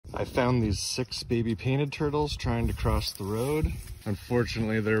I found these 6 baby painted turtles trying to cross the road.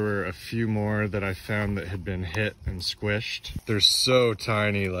 Unfortunately, there were a few more that I found that had been hit and squished. They're so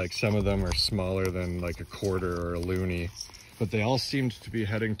tiny, like some of them are smaller than like a quarter or a loonie, but they all seemed to be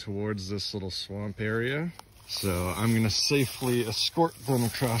heading towards this little swamp area. So I'm gonna safely escort them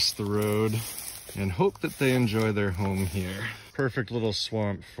across the road and hope that they enjoy their home here. Perfect little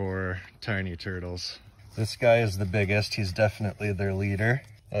swamp for tiny turtles. This guy is the biggest. He's definitely their leader.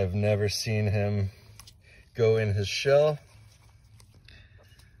 I've never seen him go in his shell.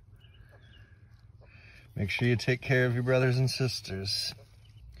 Make sure you take care of your brothers and sisters.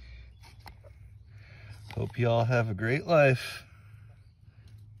 Hope you all have a great life.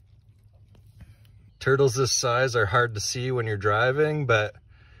 Turtles this size are hard to see when you're driving, but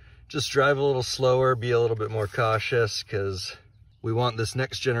just drive a little slower, be a little bit more cautious, because we want this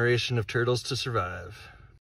next generation of turtles to survive.